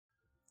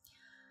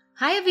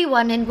Hi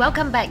everyone and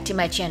welcome back to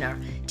my channel.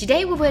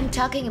 Today we will be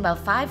talking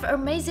about 5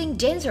 amazing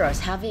dangerous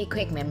heavy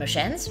equipment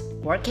machines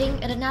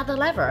working at another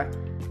level.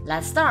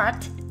 Let's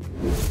start!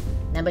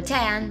 Number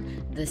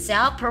 10. The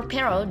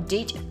Self-Propelled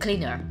Ditch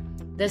Cleaner.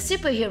 The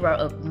superhero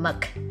of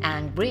muck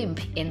and grime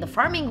in the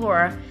farming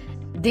world,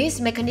 this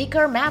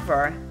mechanical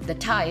mapper, the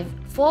Type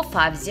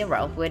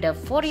 450 with a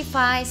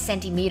 45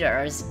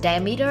 cm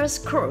diameter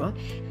screw,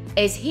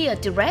 is here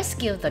to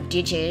rescue the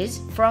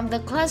ditches from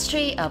the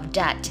cluster of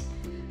dirt.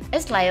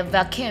 It's like a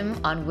vacuum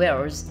on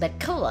wheels but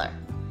cooler.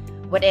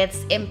 With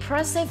its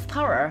impressive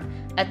power,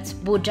 it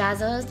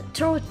bulldozes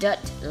through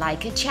dirt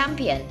like a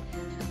champion.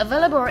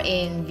 Available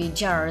in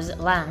V-jars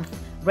length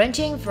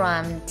ranging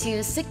from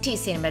 260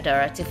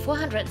 cm to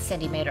 400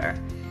 cm,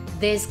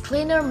 this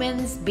cleaner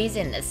means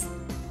business.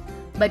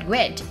 But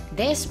wait,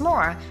 there's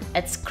more.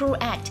 Its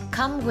pirouette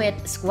comes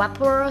with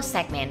squabble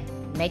segment,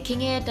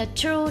 making it a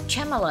true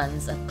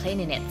chameleon of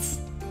cleanliness.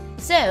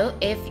 So,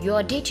 if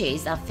your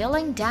ditches are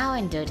feeling down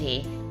and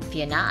dirty,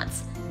 fear not.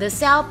 The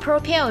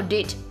Self-Propelled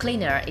Ditch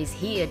Cleaner is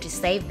here to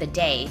save the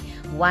day,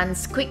 one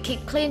squeaky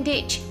clean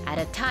ditch at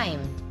a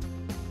time.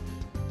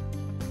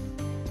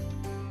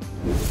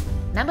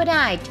 Number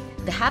 9.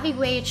 The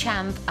heavyweight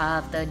champ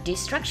of the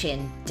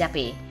destruction,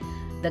 Duppy.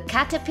 The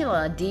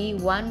Caterpillar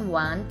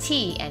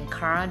D11T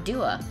Car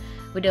duo,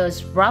 with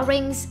those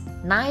roaring,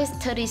 nice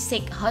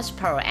 36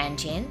 horsepower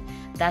engine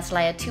that's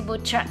like a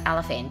turbocharged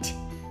elephant.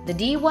 The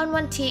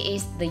D11T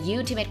is the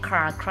ultimate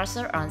car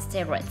crusher on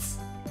steroids.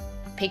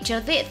 Picture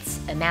this,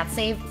 a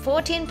massive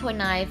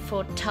 14.9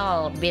 foot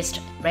tall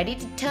beast ready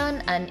to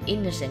turn an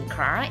innocent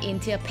car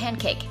into a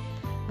pancake.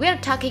 We're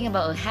talking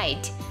about a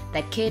height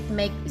that could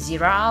make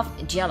giraffe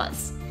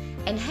jealous.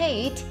 And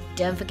height,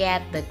 don't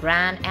forget the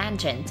grand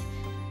engine.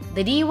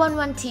 The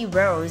D11T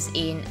rolls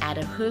in at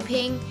a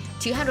whopping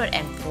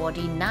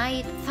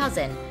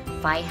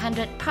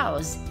 249,500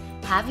 pounds,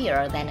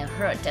 heavier than a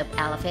herd of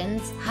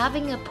elephants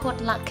having a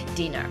potluck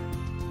dinner.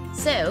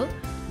 So,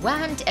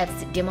 when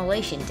it's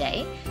Demolition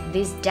Day,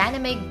 this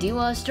dynamic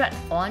duo strut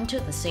onto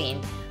the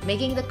scene,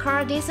 making the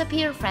car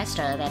disappear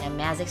faster than a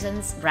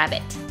magician's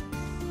rabbit.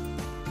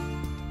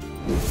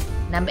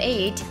 Number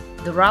 8.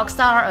 The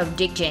rockstar of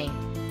ditching,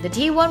 the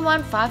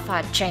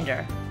T1155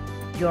 Trencher.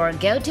 Your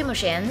go-to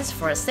machines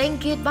for saying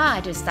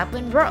goodbye to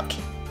stubborn rock.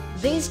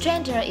 This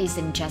Trencher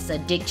isn't just a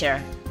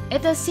ditcher,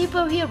 it's a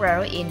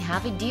superhero in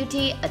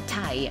heavy-duty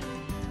attire,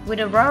 with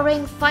a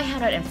roaring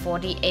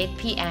 540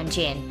 HP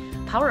engine,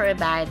 powered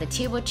by the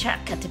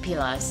turbocharged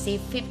Caterpillar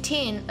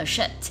C15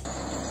 Ashut.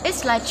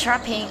 It's like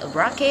strapping a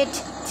rocket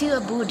to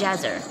a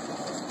bulldozer.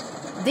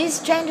 This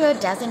Trencher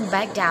doesn't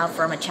back down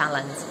from a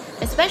challenge,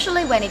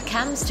 especially when it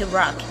comes to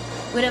rock,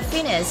 with a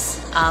finish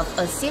of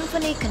a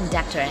symphony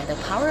conductor and the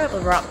power of a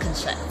rock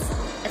concert.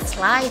 It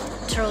slides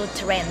through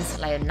terrains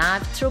like a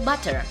knife through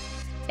butter.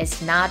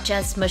 It's not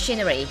just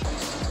machinery,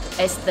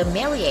 it's the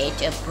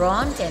marriage of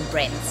bronze and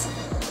brains.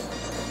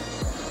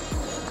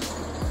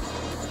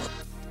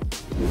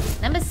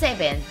 Number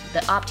 7.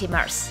 The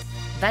Optimas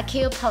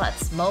Vacu Pallet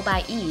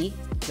Mobil E,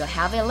 your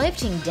heavy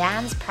lifting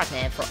dance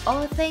partner for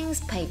all things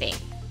paving.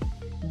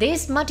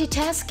 This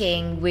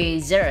multitasking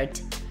wizard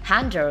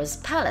handles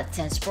pallets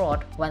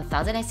transport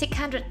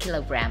 1,600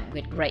 kg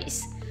with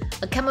grace,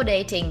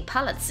 accommodating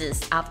pallets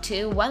up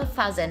to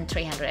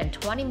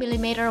 1,320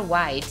 mm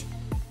wide.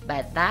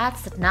 But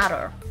that's not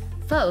all,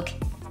 folks.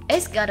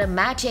 It's got a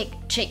magic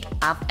trick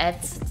up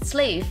its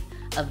sleeve,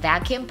 a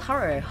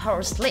vacuum-powered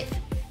hose lift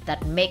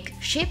that make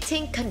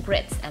shifting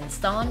concrete and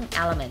stone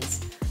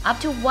elements up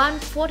to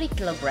 140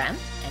 kg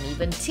and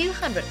even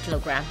 200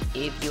 kg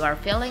if you are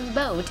feeling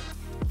bold,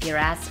 feel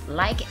as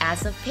light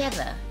as a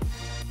feather.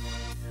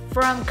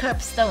 From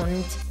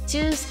curbstone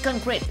to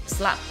concrete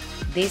slab,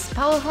 this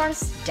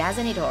powerhouse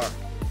doesn't it all.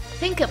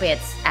 Think of it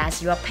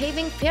as your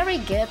paving fairy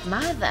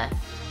godmother.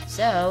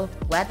 So,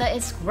 whether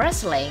it's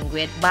wrestling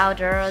with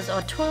boulders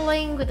or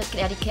twirling with a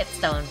delicate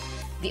stone,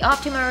 the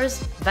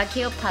Optimas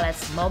Vacu Pallet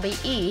Mobil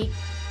E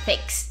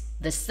fix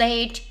the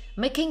stage,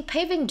 making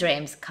paving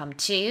dreams come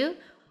true,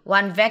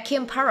 one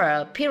vacuum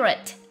power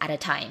pirouette at a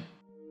time.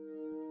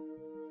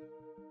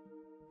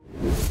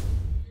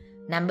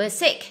 Number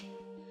 6.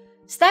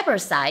 Step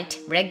aside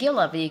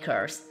regular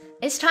vehicles.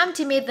 It's time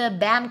to meet the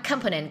band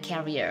component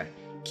carrier,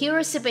 Cure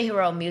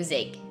Superhero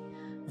Music.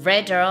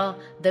 Radar,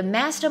 the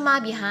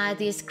mastermind behind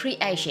this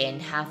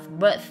creation, have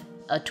birthed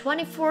a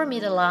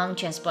 24-meter-long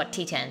transport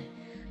titan.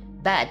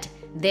 But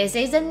this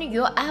isn't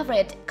your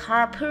average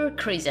carpool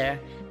cruiser.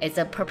 It's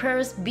a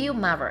purpose-built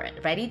marvel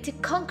ready to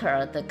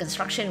conquer the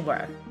construction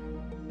world.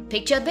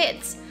 Picture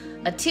this: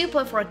 a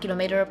 2.4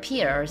 km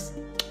piers,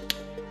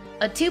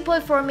 a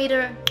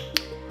 2.4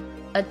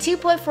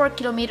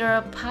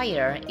 km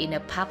pier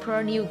in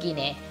Papua New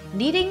Guinea,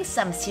 needing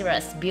some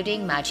serious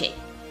building magic.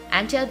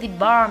 Enter the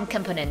bomb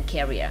component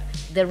carrier,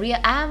 the real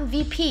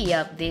MVP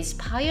of this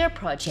pier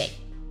project.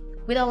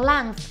 With a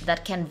length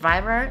that can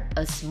rival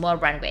a small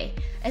runway,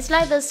 it's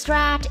like the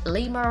Strat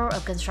Lemur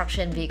of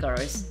construction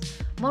vehicles.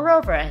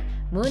 Moreover,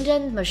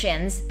 modern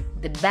machines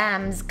The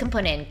BAM's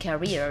component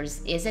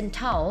carriers is in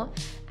tow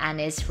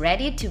and is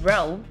ready to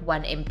roll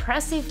 1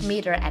 impressive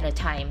meter at a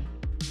time.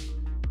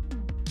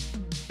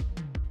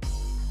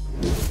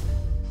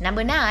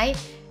 Number 9.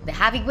 The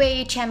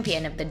heavyweight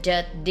champion of the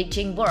dirt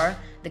ditching world,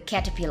 the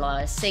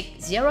Caterpillar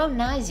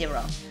 6090,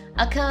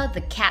 aka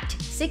the Cat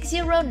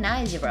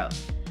 6090.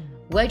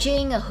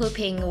 Weighing a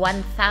whopping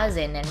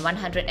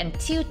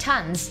 1,102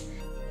 tons,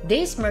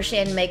 this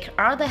machine makes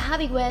other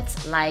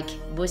heavyweights like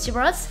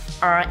Bushirot's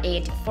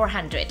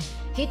R8400,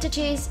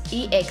 Hitachi's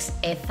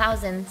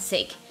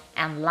EX8000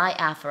 and Light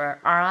Alpha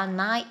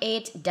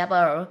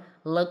R9800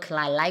 look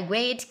like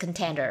lightweight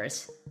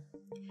contenders.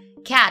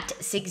 Cat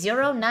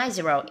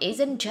 6090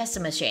 isn't just a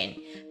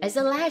machine, it's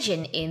a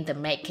legend in the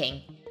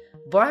making.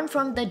 Born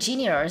from the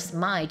genius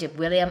mind of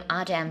William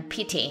Adam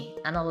Petty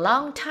and a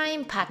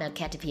long-time partner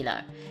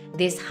Caterpillar,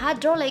 this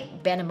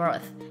hydraulic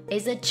behemoth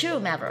is a true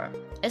marvel.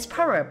 It's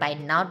powered by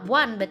not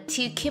one but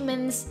two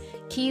Cummins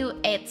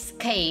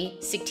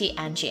QXK60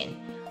 engine,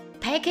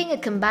 packing a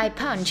combined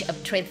punch of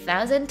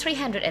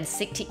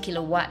 3,360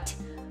 kW,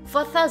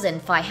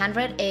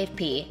 4,500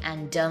 HP,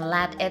 and don't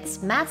let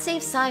its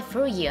massive size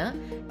fool you.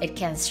 It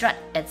can strut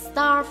its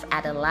staff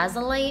at a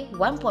leisurely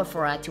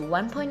 1.4 to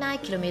 1.9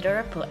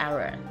 km per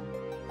hour.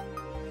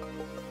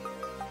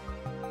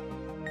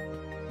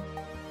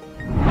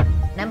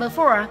 Number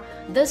 4.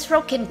 The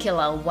Stroking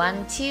Killer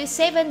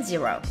 1270,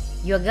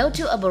 your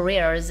go-to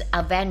arborist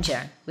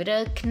avenger with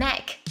a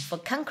knack for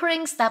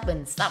conquering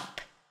stubborn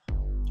stump.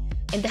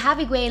 In the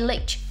heavyweight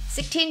league,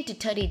 16 to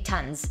 30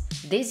 tons,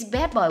 this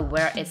bad boy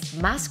wears its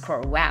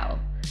mascot well.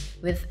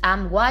 With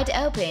arm wide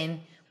open,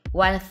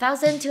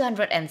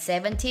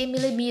 1,270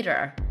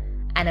 mm,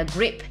 and a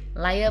grip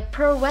like a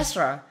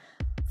pirouette,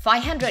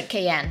 500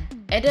 kN,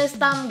 it is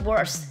stump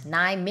worth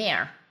 9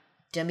 mere.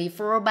 Don't be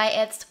fooled by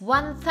its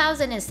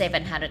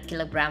 1,700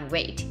 kg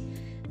weight.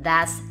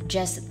 That's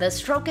just the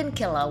Stroking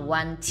Killer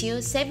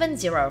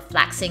 1270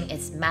 flexing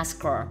its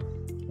mascot.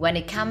 When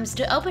it comes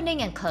to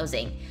opening and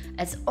closing,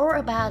 it's all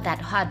about that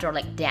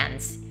hydraulic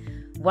dance.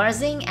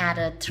 Whizzing at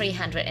a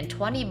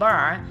 320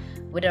 bar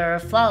with a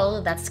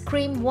flow that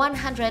screams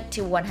 100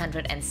 to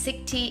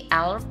 160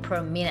 L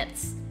per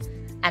minute.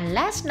 And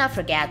let's not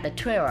forget the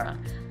trailer,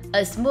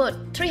 a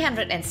smooth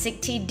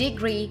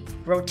 360-degree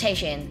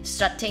rotation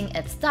strutting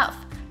its stuff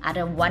at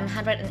a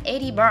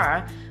 180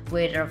 bar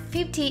with a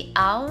 50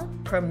 L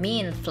per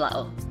minute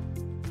flow.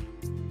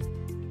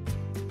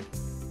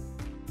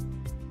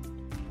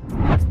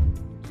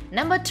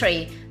 Number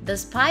 3. The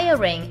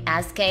Spiraling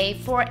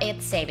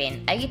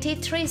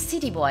SK487-83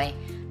 City Boy,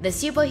 the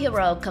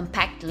superhero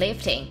compact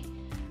lifting.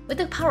 With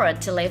the power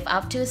to lift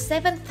up to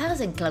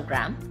 7,000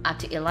 kg, up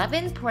to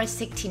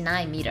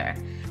 11.69 meter,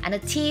 and a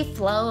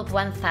T-flow of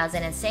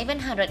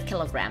 1,700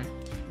 kg.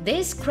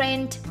 This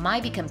crane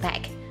might be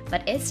compact,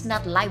 but it's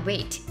not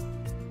lightweight.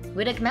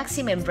 With a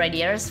maximum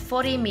radius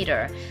 40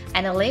 meter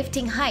and a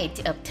lifting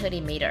height of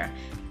 30 meter,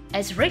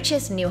 it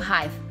reaches new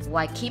height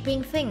while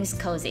keeping things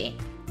cozy.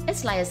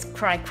 It's like a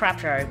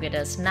skyscraper with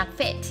a snug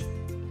fit.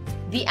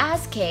 The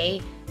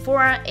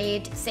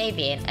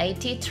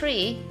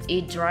SK487-83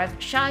 e-drive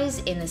shines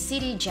in the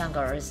city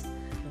jungles,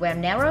 where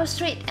narrow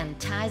street and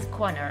tight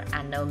corner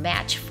are no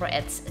match for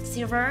its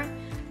silver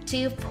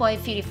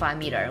 2.55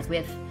 meter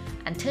width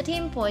and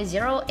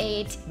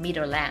 13.08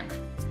 meter length.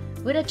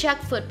 With a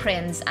jack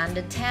footprints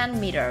under 10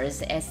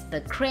 meters, it's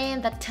the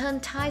crane that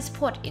turned tight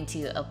spot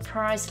into a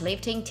prize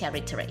lifting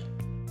territory.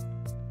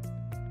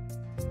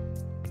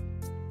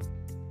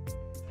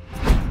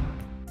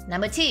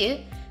 Number 2.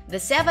 The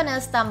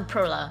Savannah Stump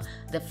Puller,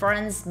 the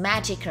foreign's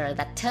magicker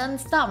that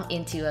turns stump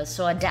into a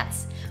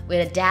sawdust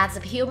with a dash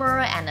of humor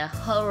and a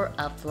whole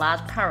of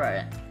large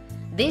power.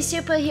 This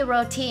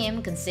superhero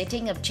team,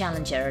 consisting of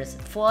Challengers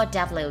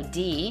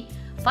 4WD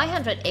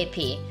 500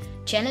 AP,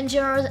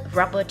 Challenger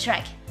Rubber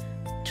Track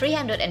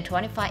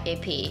 325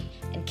 AP,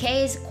 and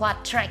Case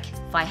Quad Track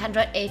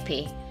 500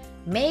 AP,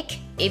 make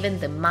even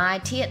the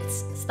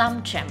mightiest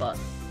stump tremble.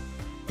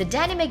 The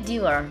dynamic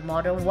duo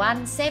Model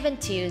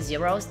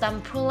 1720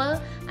 Stump Puller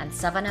and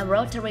Savannah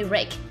Rotary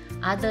Rake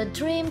are the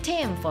dream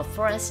team for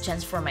forest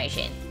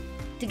transformation.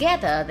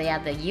 Together, they are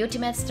the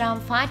ultimate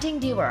stump fighting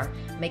duo,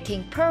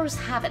 making Pearl's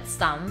habit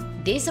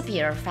stump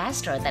disappear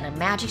faster than a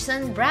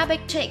magician's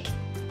rabbit trick.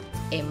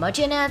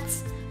 Imagine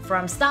it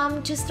from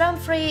stump to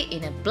stump-free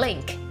in a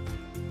blink.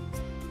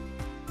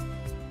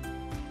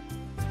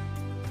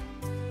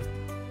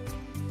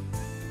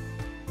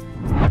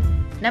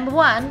 Number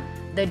 1.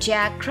 The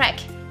Jack Crack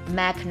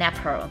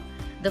McNapper,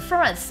 the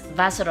forest's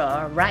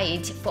versatile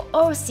ride for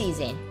all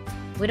season.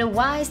 With a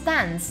wide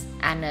stance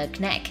and a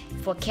knack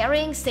for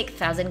carrying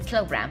 6,000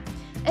 kg,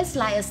 it's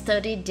like a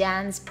sturdy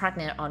dance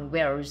partner on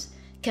wheels,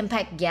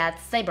 compact yet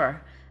stable.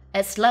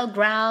 Its low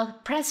ground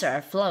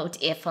pressure floats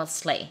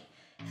effortlessly,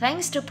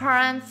 thanks to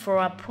Param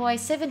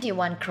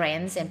 4.71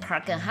 cranes and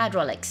Parker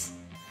hydraulics.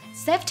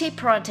 Safety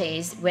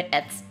priorities with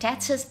its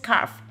Texas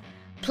curve,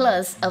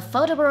 plus a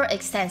foldable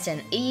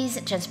extension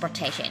ease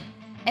transportation.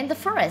 In the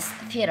forest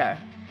theater,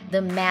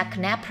 The Mac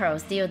napper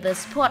steals the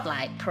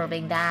spotlight,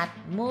 proving that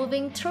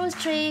moving through the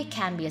street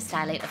can be a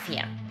stylish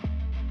affair.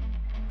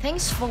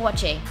 Thanks for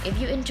watching. If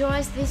you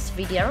enjoyed this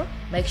video,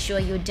 make sure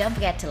you don't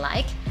forget to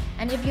like,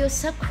 and if you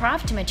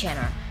subscribe to my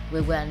channel,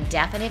 we will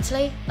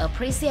definitely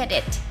appreciate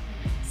it.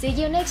 See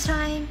you next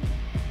time!